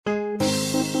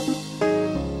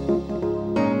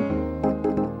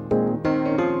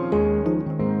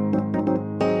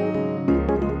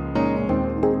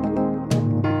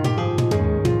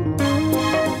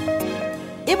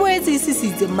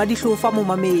utlwisitse Mmadihlofa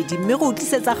momamedi mme go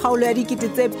tlisetsa kgaolo ya dikete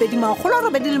tse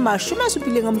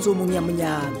 270 ya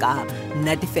Monyaka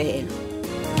nnate fela.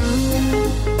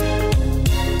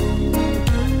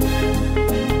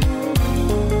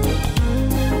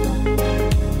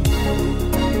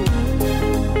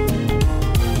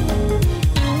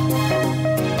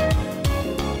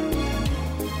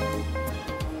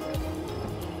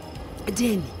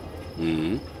 Jenny.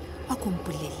 A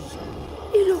kompolele.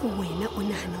 Ile go wena o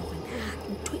nahana gore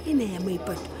ntho ena ya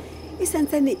maipato e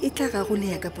santsane e tla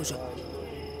raroleya ka pojo.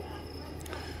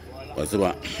 Wa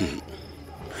tseba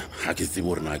ha ke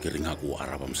tsebo rena ke reng ha go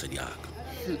araba mosadi aka.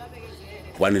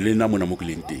 Bane le nna mona mo ke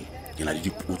leng teng ke na le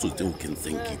dipotso tseo ke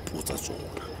ntseng ke ipotsa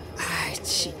tsona.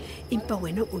 Atjhe, impa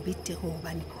wena o bete go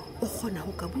bane o kgona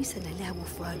go ka buisana le ha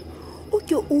bofano. O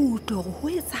ke o tlo go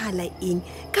etsahala eng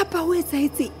kapa o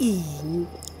etsaetse eng?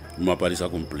 Mapalesa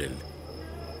kompolele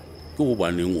ke go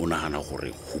baneng o nahana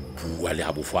gore go bua le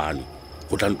ha bofano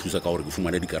go tla nthusa ka gore ke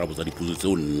fumane dikarabo tsa dipotso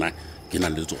tseo nna ke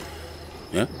nang le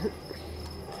tsona.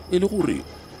 E le gore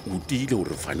o tile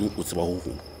gore fane o tseba go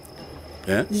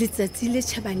letsatsi le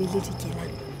tšhabane le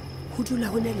dikelang go dula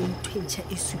go na le ntho e ntšha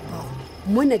e supago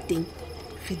mona teng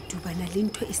re dubana le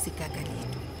ntho e se ka ka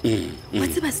leto. Wa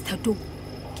tseba sethatong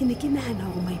ke ne ke nahana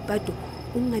gore maipato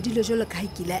o ngadile jalo ka ha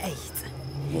kile a etsa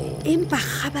empa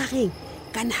gabareng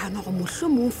ka nahana gore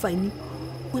mohlomong fane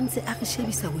o ntse a re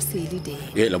shebisa go se le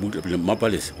deng. La butle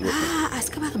Mapalesa a se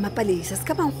ka ba re Mapalesa se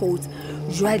ka bang gotse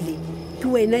jwale ke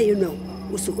wena eno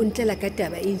o se o ntlela ka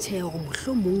taba e ntšha ya gore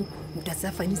mohlomong motho a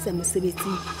sa fanisa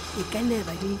mosebetsing e ka nna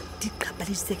ba le diqapa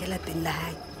le ditsekela peng la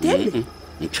hae.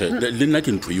 le nna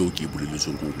ke ntho eo ke e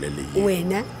boleletsweng ke o bolelele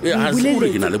wena ha se gore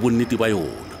ke na le bonnete ba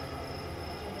yona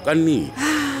ka nnete.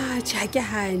 Tjha ke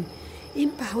hane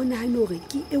empa ha o nahane hore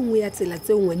ke e nngwe ya tsela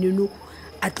tseo ngwaneno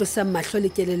a tlosang mahlo le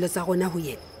kelello tsa rona ho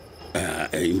yena.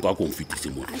 Empa ko mfitise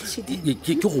mo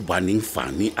ke go baneng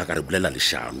fane a ka re bolela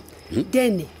leshano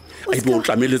Dene a ibo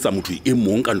tlameletsa motho e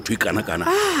mong ka ntho e kana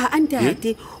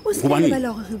antate o se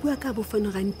lebala gore re bua ka bofano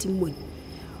ga nting mone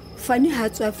fane ha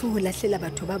tswafe ho lahlela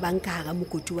batho ba bang ka hara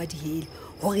mokoti wa dihele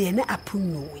gore yena a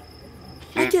phunyowe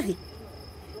a kere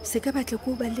se ka batla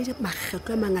ko ba le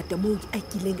makgetlo a mangata moo a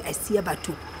kileng a sia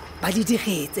batho ba le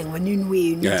diretse ngwaneno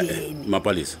weno Dene.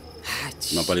 Mapalesa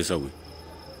we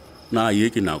na ye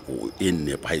ke nako e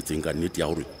nne paitseng ka nnete ya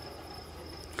gore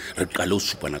re qale o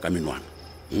supana ka menwana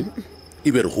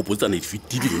e be re gopotsana e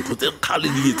fitile ntho tse kgale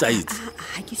di etsaetse.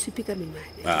 Ha ke supe ka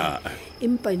menwana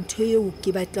empa ntho eo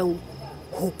ke batlang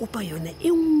ho kopa yona e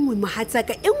nngwe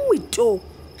mohatsaka e nngwe to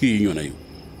ke yona yo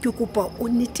ke kopa o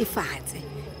netefatse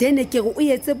Dene ke re o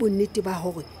etse bonnete ba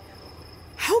hore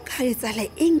ha o ka etsala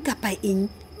eng kapa eng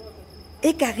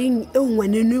e ka reng e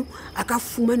ngwaneno a ka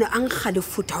fumana a nkga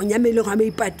lefutha o nyamele ga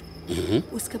maipato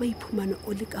o se ka ba iphumana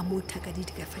o le ka motha ka di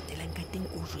ka fatelang ka teng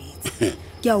o jwetse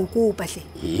ke a o kopa hle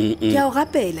ke a o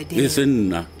rapela Dene. E se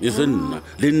nna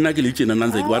le nna ke le tjena nna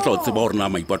ntse ke batla o tseba gore na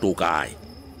maipato o kae.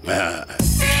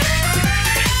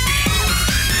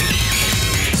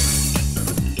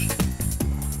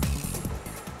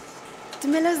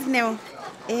 Dumela Dineo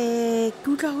ke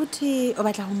utlwa hote o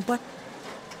batla go mpona.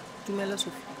 Dumela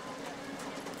Sophie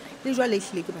le jwa le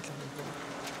hlile ke batla go bona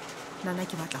nana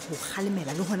ke batla go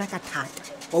kgalemela le hona ka thata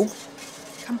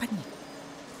company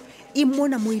e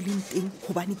mona mo ileng teng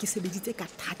hobane ke sebeditse ka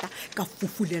thata ka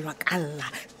fufulelwa ka lla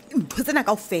ntho tsena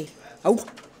kaofela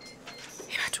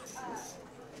batho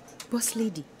Boss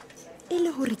lady e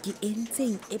le hore ke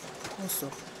entseng e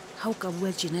phoso ha o ka bua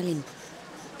tjena le nna.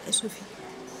 Sophie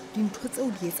dintho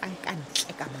tseo di etsang ka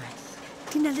ntle ka mae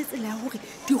di na le tsela ya hore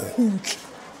di kgutle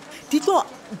di tlo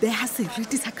beha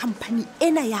seriti sa company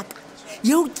ena ya ka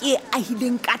yeo ke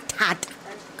ahileng ka thata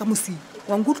ka mosing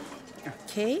wa nkutlwa.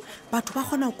 Okay, batho ba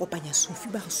kgona go kopanya Sophie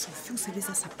ba re Sophie o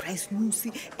sebetsa surprise news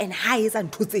and ha etsa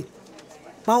ntho tse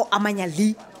ba o amanya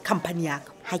le company ya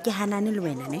ka. ha ke hanane le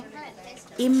wena ne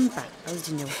empa a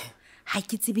Dineo ha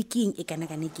ke tsebe ke eng e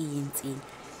kana ka ne ke entseng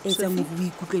e tsa mo go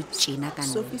ikutlwe tjena ka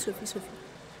nna. Sophie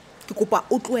ke kopa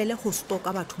o tloele go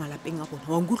stoka batho malapeng a bona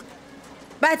wa nkutlwa.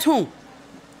 Bathong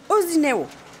o Dineo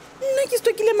nna ke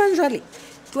stokile mang jwale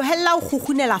tlohella o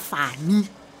khukhunela fani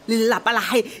le lelapa la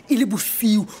hae e le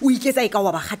bosiu o iketsa e ka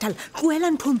wa ba kgathala tlohela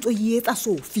ntho ntso e etsa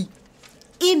Sophie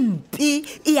impi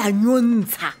e ya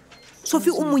nyontsha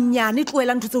Sophie o monyane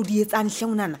tlohela ntho tseo di etsang hle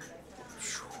ngwana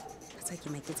tsa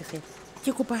ke maketse fela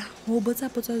ke kopa ho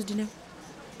botsa potso Dineo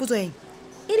potso eng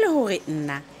e le hore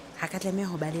nna ha ka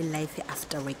tlameha ho ba le life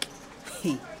after work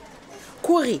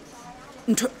kore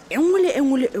ntho engwe le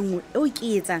engwe o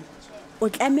ke etsang o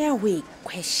tlameha ho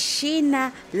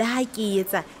questiona le ha ke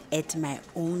etsa at my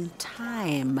own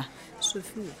time.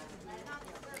 Sophie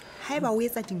ha eba o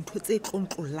etsa dintho tse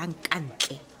tlontlolang ka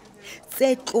ntle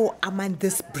tse tlo amang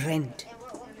this brand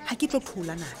ha ke tlo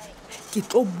thola nana ke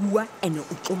tlo bua ene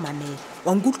o tlo mamela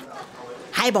wa nkutlwa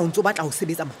ha eba o ntse o batla ho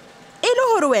sebetsa mo e le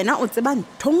hore wena o tseba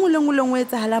ntho nngwe le nngwe le nngwe e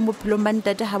etsahalang bophelong ba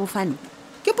ntate ha bofane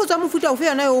ke potsa mofuta ofe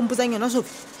yona o mpotsang yona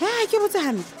Sophie ha ke botse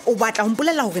hampe o batla ho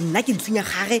mpolella hore nna ke ntshwenya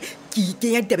gare ke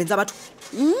ikenya ditabeng tsa batho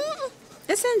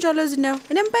e seng jalo Zineo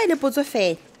e ne mpa e le potso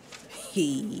fela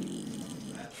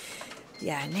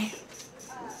yane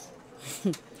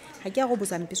ha ke a go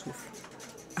botsa mpe Sophie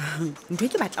ntho e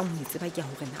ke batlang ho tseba ke ya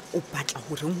hore na o batla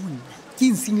hore ho nna ke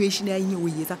insinuation ya eng o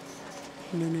e etsa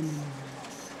no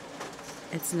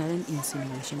it's not an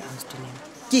insinuation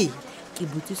ke ke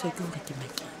botsiswa ke hore ke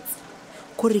maketse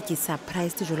kore ke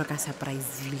surprised jalo ka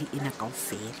surprisele ena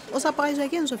kaofela o surprise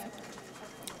ke eng Sophie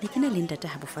ne ke na le ntate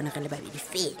ha bofane re le babedi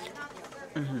fela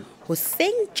ho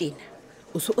seng tjena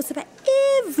o so o tseba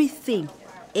everything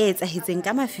e etsahetseng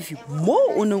ka mafifi mo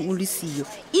o neng o le siyo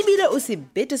ebile o se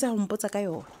bete sa ho mpotsa ka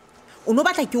yona o no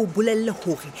batla ke o bolelle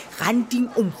hore ranting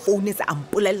o mfounetse a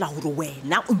mpolella hore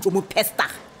wena o ntse mo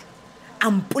pester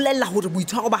a mpolella hore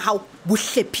boitshwaro ba hao bo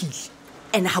hlephile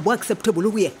and ha bo acceptable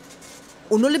ho yena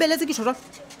o no lebeletse ke tshotla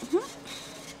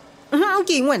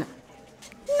okay wena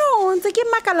no ntse ke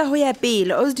makala ho ya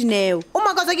pele Zineo o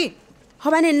makatsa ke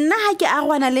hobane nna ha ke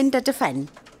arwana le ntate Fane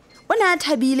o ne a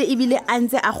thabile ebile a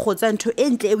ntse a kgotsa ntho e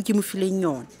ntle eo ke mo fileng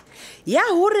yona ya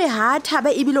hore ha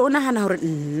thaba ebile o nahana hore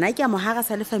nna ke a mo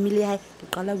harasa le family ya hae ke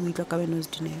qala ho utlwa ka wena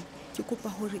Zineo ke kopa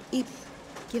hore e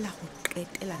ke la go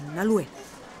qetela nna le wena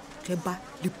re ba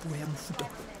le puo ya mofuta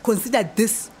consider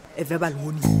this a verbal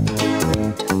warning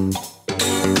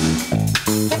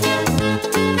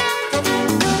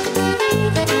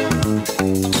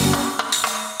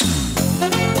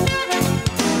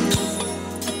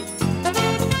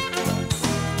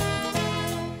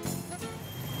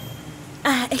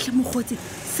mokgotsi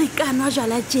se ka nwa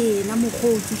jwala tjena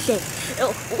mokgotsi hle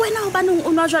wena hobaneng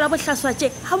o nwa jwala bohlaswa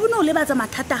tje ha bona o lebatsa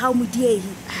mathata ha o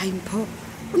modiehi ai mpho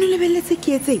o ne lebelletse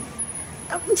ke etseng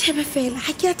ntshebe fela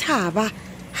ha ke a thaba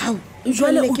hao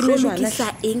jwale o tlo lokisa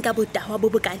eng ka botahwa bo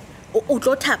bokane o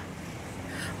tlo thaba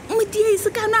modiehi se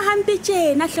ka nwa hampe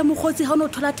tjena hle mokgotsi ha o no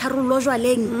thola tharollo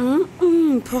jwaleng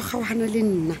mpho ga o hana le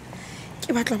nna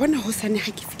ke batla bona ho sane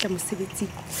ha ke fitla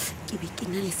mosebetsing ke be ke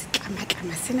na le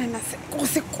setlamatlama senana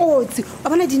se kotsi wa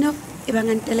bona dina e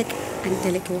bang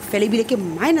anteleke o fela ebile ke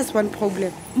 -1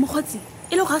 problem mokgotsi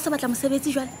e le go ha se batla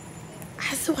mosebetsi jwale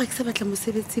ha se gore ke se batla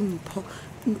mosebetsi mpho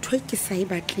ntho e ke sa e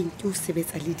batleng ke ho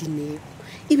sebetsa le Dineo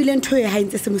ebile ntho e ha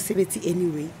ntse se mosebetsi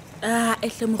anyway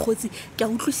ehle mokgotsi ke a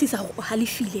utlwisisa go o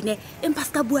halefile ne empa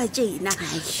se ka bua tjena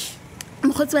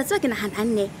mokgotsi wa tswa ke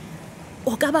nahananne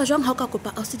o ka ba jwang ha o ka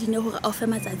kopa ausi Dineo hore a o fe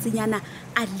matsatsinyana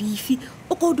a leafi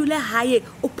o ko dule hae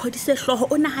o phodise hloho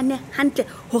o nahane hantle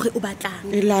hore o batlang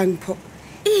elang pho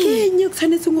ke nye o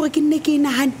tshwanetseng hore ke nne ke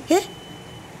nahane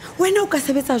wena o ka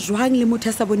sebetsa jwang le motho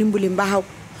a sa boneng boleng ba hao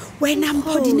wena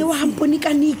mpho Dineo ha mpone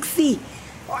ka nix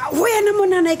ho yena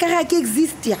monana e ka ga ke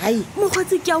exist hai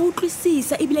mokgotsi ke a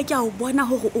utlwisisa ebile ke a o bona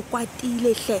hore o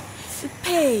kwatile hle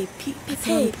phephi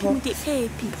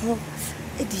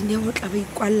Dineo tla ba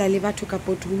ikwalla le batho ka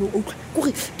potumo o utlwa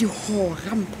kore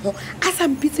dihora mpho a sa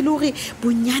mpitse le hore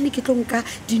bonyane ke tlo nka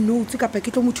di-notes kapa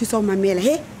ke tlo mo thusa ho mamela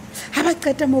ha ba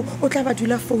qeta mo o tla ba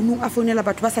dula founung a founela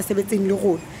batho ba sa sebetseng le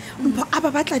rona mpho a ba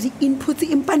batla di-inputs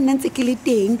empa nna ntse ke le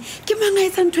teng ke mang a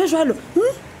etsa ntho e jwalo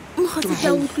mokgotsi ke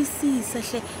a utlwisisa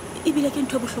hle ebile ke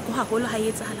ntho e bohloko haholo ha e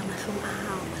etsahala mahlong a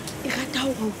hao e rata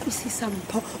ho utlwisisa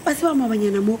mpho ba tseba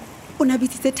mabanyana mo o na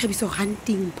bitsitse Thabiso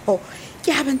ranting mpho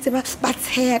ke ha ba ntse ba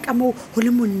tsheya ka moo ho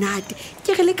le monate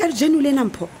ke re le ka jeno le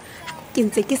mpho ke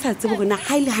ntse ke sa tsebe rona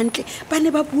ha ile hantle ba ne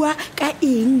ba bua ka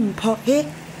eng mpho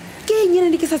ke eng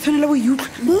ena ke sa tshwanela bo yutlwa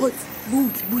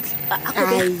butli a ko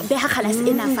be ha khalase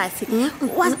ena fase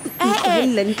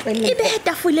e be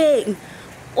tafoleng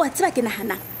wa tseba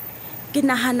ke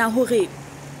nahana hore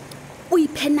o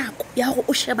iphe nako ya hore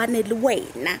o shebane le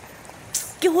wena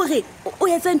ke hore o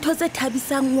etse ntho tse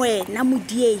thabisang wena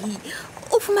modiehi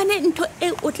o fumane ntho e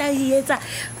o tla e etsa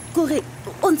gore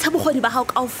o ntsha bokgoni ba hao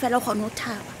kaofela o kgone ho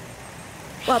thaba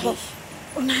wa bo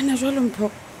o nahana jwalo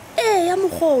mpho ya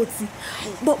mokgotsi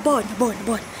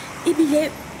bona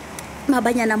ebile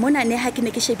mabanyana mona ne ha ke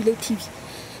ne ke shebile TV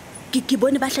ke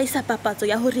bone ba hlahisa papatso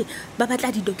ya hore ba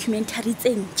batla di-documentary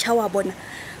tse ntjha wa bona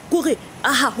kore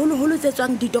haholo tse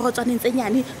tswang ditorotswaneng tse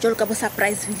nyane jwalo ka bo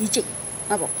Surprise Village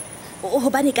wa bo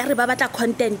hobane ka re ba batla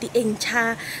content e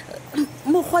ntjha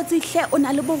mokgotsi hle o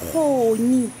na le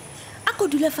bokgoni a go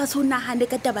dule fa so nahane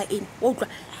ka taba ena o utlwa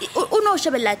o no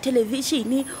shebella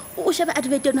television o shebe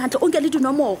advert no hantle o nke le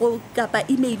dinomoro kapa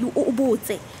email o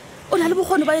botse o na le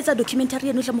bokgone ba etsa documentary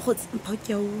eno hle mogotsi mpho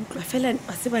ke a utlwa fela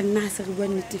a se ba nna se re bua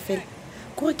nnete fela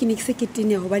kore ke ne ke se ke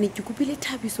tene gobane ke kopile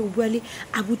Thabiso o bua le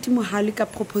abuti Mohale ka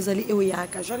proposal eo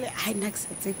yaka jwale a ena ke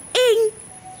sa tsebe eng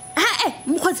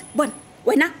mogotsi bona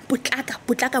wena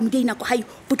potlaka modei nako hayo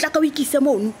potlaka o ikise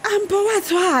mono mpho wa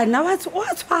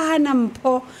tshwana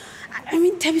mpho I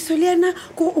mean Thabiso le yena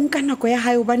ko o nka nako ya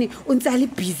hae gobane o ntse a le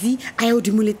busy a ya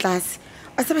godimo le tlase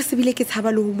a se ba sebile ke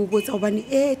tshaba le go mo botsa gobane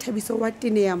Thabiso wa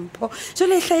tene ya mpho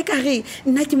jwale e tla e kare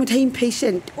nna ke motho a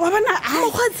impatient wa bona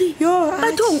mogotsi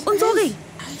bathong o ntse o reng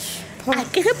a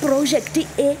ke re project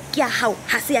e ke ya hao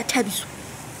ha se ya Thabiso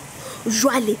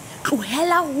jwale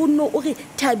tlohela go no o re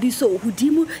Thabiso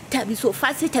hodimo Thabiso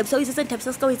fatshe Thabiso o itse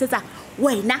Thabiso ska o itse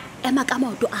wena ema ka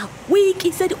maoto a o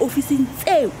ikise di officing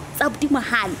tseo tsa abuti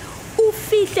Mohale o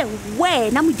fihle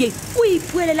wena modie o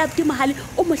ipuelela abuti Mohale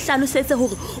o mo hlalosetse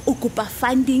hore o kopa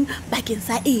funding bakeng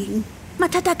sa eng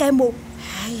mathata ka emo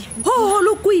ho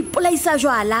lo go ipolaisa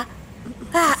jwala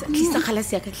tlisa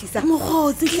kgalase ya ka tlisa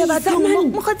mogotsi hle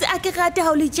bathong mogotsi a ke rate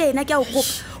ha o le tjena ke a o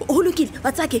kopa o lokile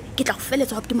wa tsake ke tla go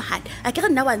feletsa abuti Mohale a ke re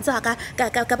nna wa ntse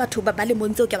ka batho ba le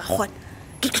montse o ke ba gona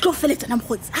ke tlo feletsa na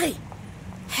mogotsi ai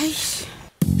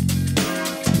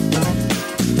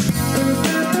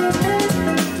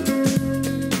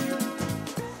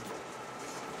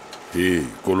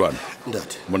Kolwana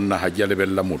Ntate. monna ha ke a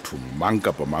lebella motho mang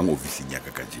kapa mang ofising ya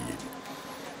ka jeno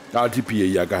a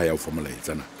TPA ya ka ha ya o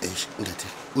formulaetsa na Ntate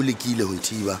o lekile ho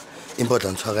nthiba empa o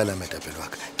tla ntshwarela metapelo wa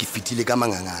ka ke fitile ka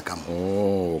manganga ka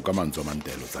mo ka mantswe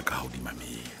mantelo tsa ka ha o di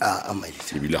mamele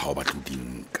mailita ebile ha o batla o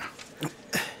dinka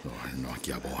no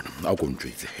ke a bona a go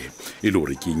ntshwetse he e le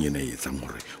hore ke eng ene etsang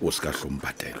hore o ska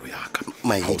hlompha taelo ya ka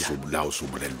ha o so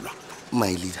bolellwa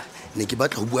mailita ne ke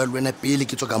batla ho bua le wena pele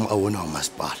ke tswa ka mo a ona wa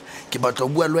masepala ke batla ho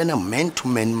bua le wena man to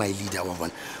man my leader wa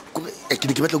bona ke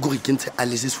ne ke batla gore ke ntshe a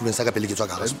le sesuleng sa ka pele ke tswa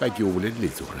ka ga ba ke o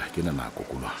boleletse gore ke na nako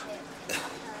Kolwana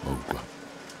o utlwa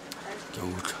ke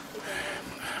utlwa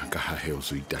ka ha he o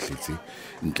so itahletse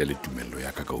ntle le tumello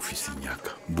ya ka ofising ya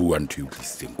ka bua ntho e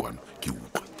utlwisitseng kwano ke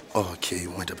utlwa okay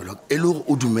moetapelo e le gore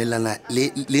o dumelana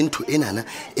le ntho enana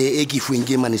e ke fueng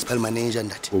ke municipal manager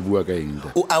ntate o bua ka eng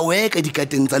o awe ka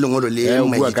dikateng tsa lengolo le o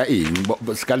bua ka eng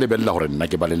ska lebella hore nna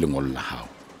ke ba le lengolo la hao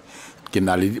ke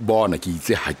na le bona ke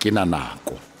itse ha ke na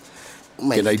nako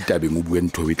ke la itabeng o bue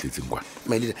ntho e tletseng kwana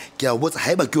mailida ke a botsa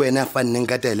haeba ke wena fa nneng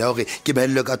ka taelo hore ke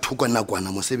baelwe ka thoko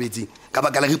nakwana mosebetsing ka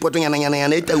baka la report nyana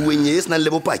e tauweng e sena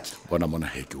le bopaki bona mona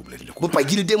he ke o bolelle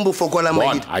bopaki le teng bo fokola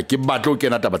mailida ha ke batlo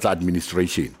ke na taba tsa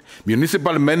administration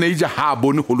municipal manager ha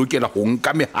bone ho lokela ho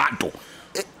nka mehato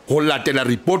ho latela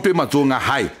report e matsong a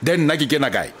hae then nna ke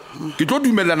kena kae ke tlo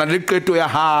dumellana le qeto ya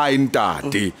hae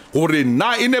ntate hore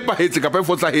na e nepahetse kapa e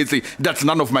fotsahetse that's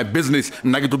none of my business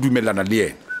nna ke tlo dumellana le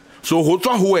yena so ho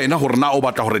tswa ho wena hore na o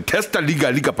batla hore testa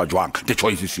legally kapa jwang the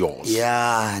choice is yours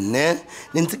ne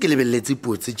ntse ke lebelletse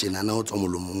potse tjena na ho tswa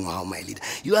molomong wa hao my leader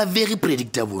you are very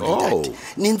predictable ntate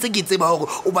ntse ke tseba hore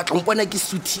o batla mpona ke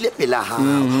suthile pela hao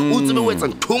o tsebe o etsa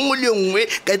nthongo le nngwe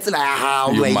ka tsela ya hao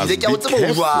my leader ke a o tseba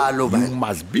o jwalo ba you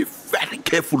must be very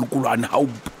careful Kolwana ha o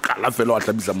kala fela wa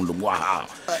tlabisa molomo wa hao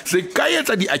se ka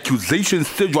etsa di accusations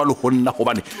tse jwalo ho nna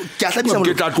hobane ke a tlabisa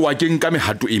ke tla tloa ke nka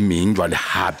mehato e meng jwale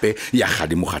hape ya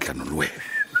gadi mogatlano le wena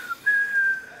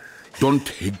don't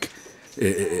take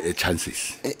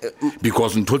chances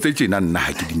because ntho tse tsena nna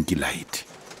ha ke dinki light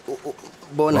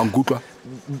bona ngutwa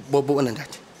bona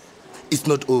ntate it's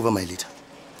not over my leader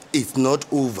it's not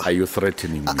over. Are you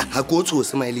threatening me? Ha go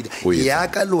tshose my leader. Ya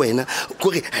ka le wena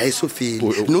kore ha iso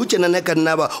fele. No tjena na ka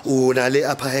nna ba o na le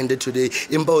upper hand today.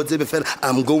 Empa o tsebe fela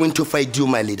I'm going to fight you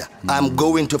my leader. I'm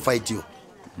going to fight you.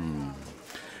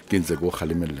 Ke ntse go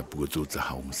khalemela puo tsa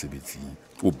ha o mosebetsing.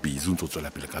 O busy ntse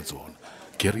tswela pele ka tsona.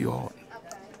 Carry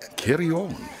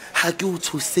on. Ha ke o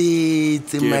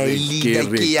tshosetse my leader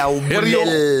ke ya o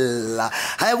bolella.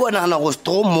 Ha e bona na go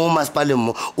strong mo masipaleng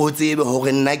mo o tsebe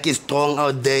hore nna ke strong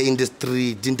out there in the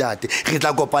street ntate. Re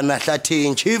tla kopana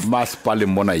hlatheng chief.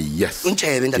 Masipaleng mona yes.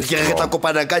 Ntshebe ntate ke re tla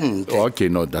kopana ka ntle. Okay,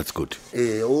 no, that's good.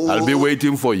 I'll be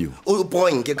waiting for you.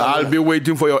 I'll be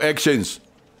waiting for your actions.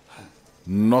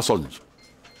 Nonsense.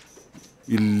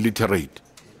 Illiterate.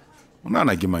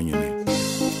 Unana ke manyene.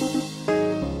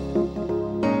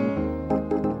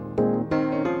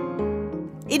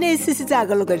 Ine sisitsa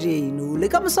ka loka jeno le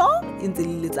ka moso ntse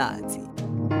le letsatsi